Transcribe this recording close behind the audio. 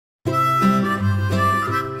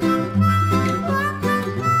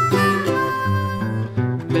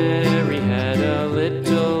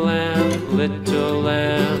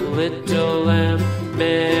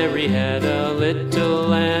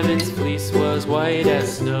white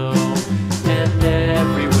as snow. And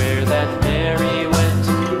everywhere that Mary went,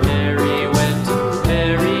 Mary went,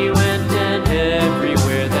 Mary went, and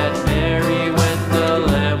everywhere that Mary went, the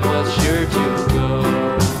lamb was sure to go.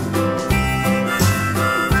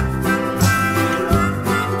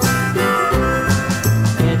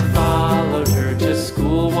 It followed her to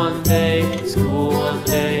school one day, school one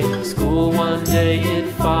day, school one day.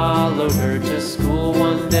 It followed her to school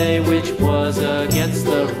one day, which was against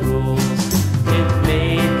the rules. It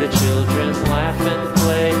made the children laugh and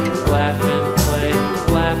play, laugh and play,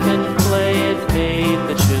 laugh and play. It made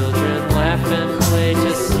the children laugh and play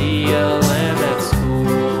to see a lamb at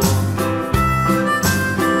school.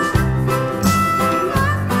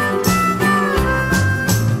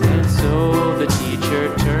 And so the teacher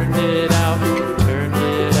turned it out, turned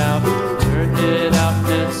it out, turned it out.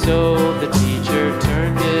 And so the teacher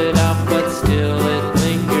turned it out, but still it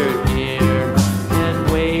lingered near and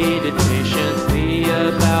waited patiently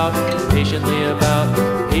about, and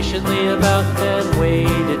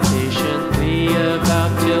waited patiently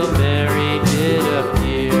about till Mary did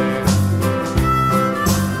appear.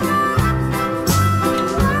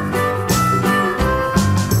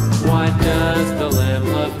 Why does the lamb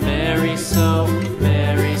love Mary so,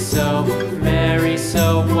 Mary so, Mary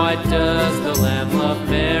so? Why does the lamb love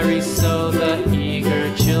Mary so? The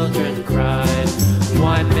eager children cried.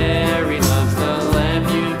 Why Mary loves the lamb,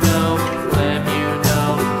 you know, lamb, you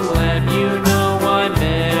know, lamb, you know. Why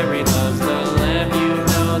Mary loves the lamb, you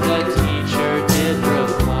know, the teacher did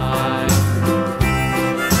reply.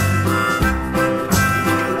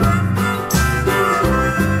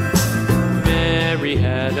 Mary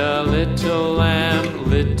had a little lamb,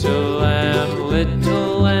 little lamb,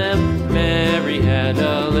 little lamb. Mary had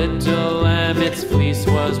a little lamb, its fleece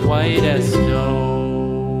was white as snow.